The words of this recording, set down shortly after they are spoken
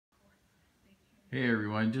Hey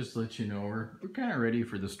everyone, just to let you know we're kind of ready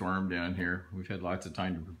for the storm down here. We've had lots of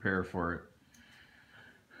time to prepare for it.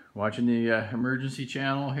 Watching the emergency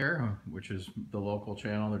channel here, which is the local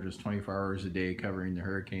channel. They're just 24 hours a day covering the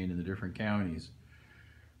hurricane in the different counties.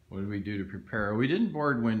 What did we do to prepare? We didn't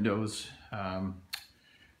board windows.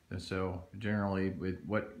 So generally,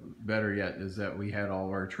 what better yet is that we had all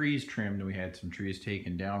of our trees trimmed and we had some trees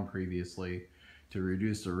taken down previously to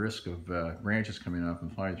reduce the risk of branches coming up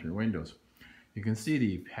and flying through windows. You can see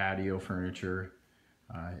the patio furniture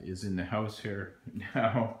is in the house here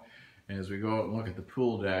now. And as we go out and look at the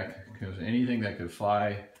pool deck, because anything that could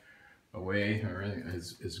fly away or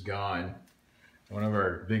is gone. One of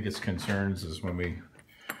our biggest concerns is when we,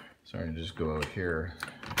 sorry to just go out here,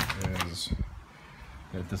 is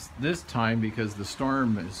that this time, because the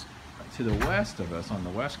storm is to the west of us on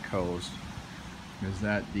the west coast, is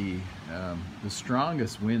that the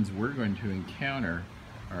strongest winds we're going to encounter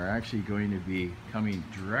are actually going to be coming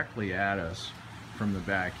directly at us from the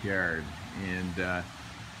backyard. And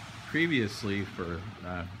previously for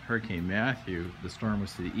Hurricane Matthew, the storm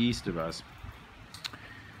was to the east of us,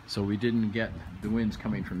 so we didn't get the winds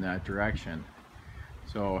coming from that direction.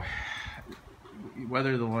 So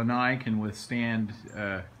whether the Lanai can withstand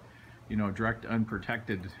direct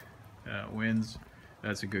unprotected winds,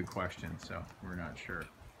 that's a good question, so we're not sure.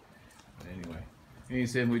 But anyway, and he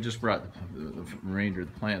said we just brought the remainder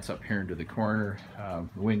of the plants up here into the corner.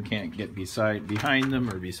 The wind can't get behind them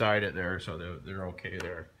or beside it there, so they're okay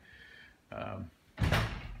there.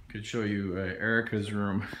 Could show you Erica's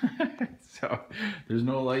room. So there's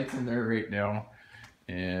no lights in there right now,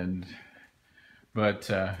 but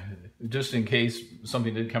just in case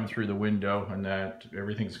something did come through the window, and that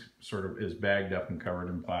everything's sort of is bagged up and covered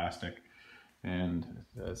in plastic, and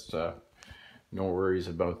that's no worries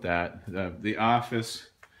about that. The office,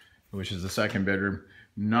 which is the second bedroom,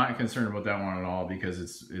 not concerned about that one at all, because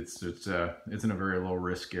it's in a very low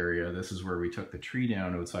risk area. This is where we took the tree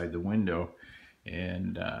down outside the window,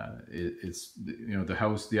 and it's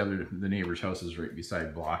the neighbor's house is right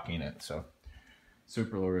beside blocking it, so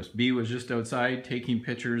super low risk. B was just outside taking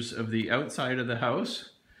pictures of the outside of the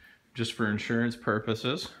house, just for insurance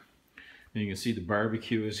purposes. And you can see the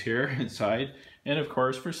barbecue is here inside. And of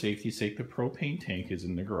course, for safety's sake, the propane tank is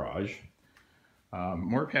in the garage.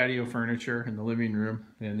 More patio furniture in the living room.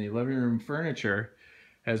 And the living room furniture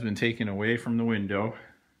has been taken away from the window.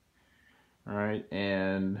 All right,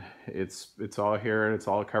 and it's all here and it's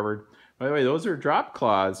all covered. By the way, those are drop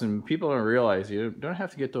cloths, and people don't realize you don't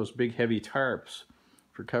have to get those big heavy tarps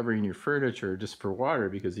for covering your furniture just for water,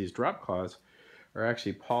 because these drop cloths are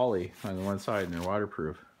actually poly on the one side and they're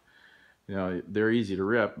waterproof. You know, they're easy to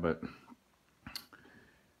rip, but...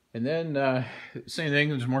 And then same thing,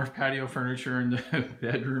 there's more patio furniture in the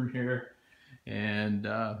bedroom here, and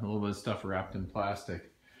a little bit of stuff wrapped in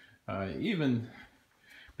plastic. Even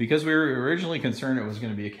because we were originally concerned it was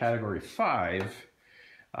going to be a category 5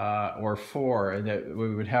 or 4, and that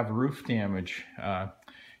we would have roof damage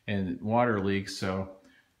and water leaks, so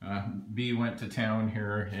B went to town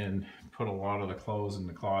here and put a lot of the clothes in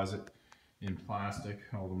the closet in plastic,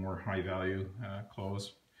 all the more high value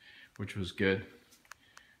clothes, which was good.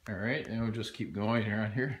 All right, and we'll just keep going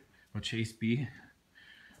around here. We'll chase B.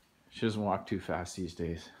 She doesn't walk too fast these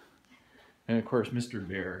days. And of course, Mr.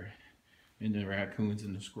 Bear and the raccoons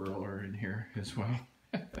and the squirrel are in here as well.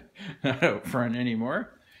 Not out front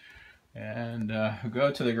anymore. And we'll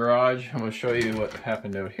go to the garage and we'll show you what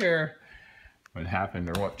happened out here. What happened,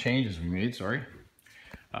 or what changes we made, sorry.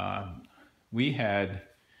 We had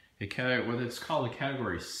what it's called a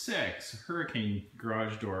category 6 hurricane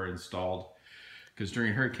garage door installed, because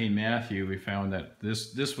during Hurricane Matthew we found that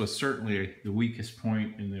this was certainly the weakest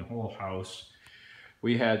point in the whole house.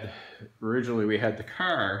 Originally we had the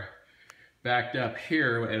car backed up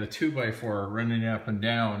here at a 2x4 running up and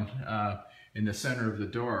down in the center of the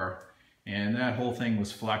door, and that whole thing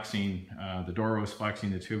was flexing. The door was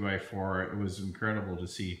flexing the 2x4. It was incredible to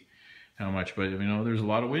see how much, but there's a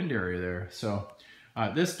lot of wind area there. So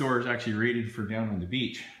this door is actually rated for down on the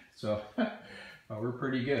beach, so we're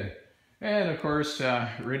pretty good. And of course,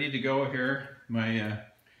 ready to go here, my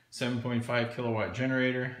 7.5 kilowatt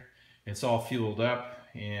generator. It's all fueled up,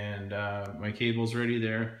 and my cable's ready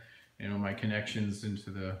there. My connections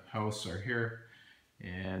into the house are here,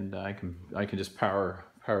 and I can just power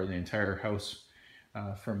the entire house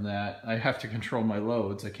from that. I have to control my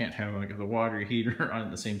loads. I can't have like the water heater on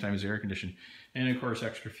at the same time as the air conditioning, and of course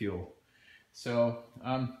extra fuel. So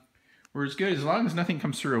we're as good as long as nothing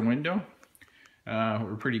comes through a window.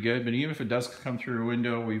 We're pretty good, but even if it does come through a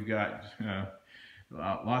window, we've got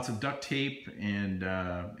lots of duct tape and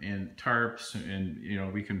tarps,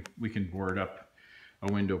 and we can board up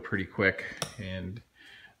a window pretty quick and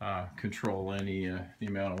control any the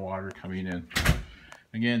amount of water coming in.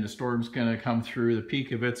 Again, the storm's going to come through. The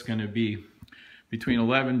peak of it's going to be between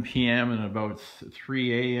 11 p.m. and about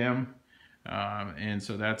 3 a.m. And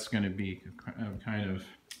so that's going to be kind of,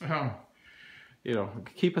 you know,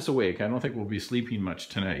 keep us awake. I don't think we'll be sleeping much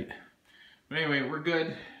tonight. But anyway, we're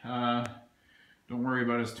good. Don't worry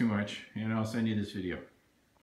about us too much, and I'll send you this video.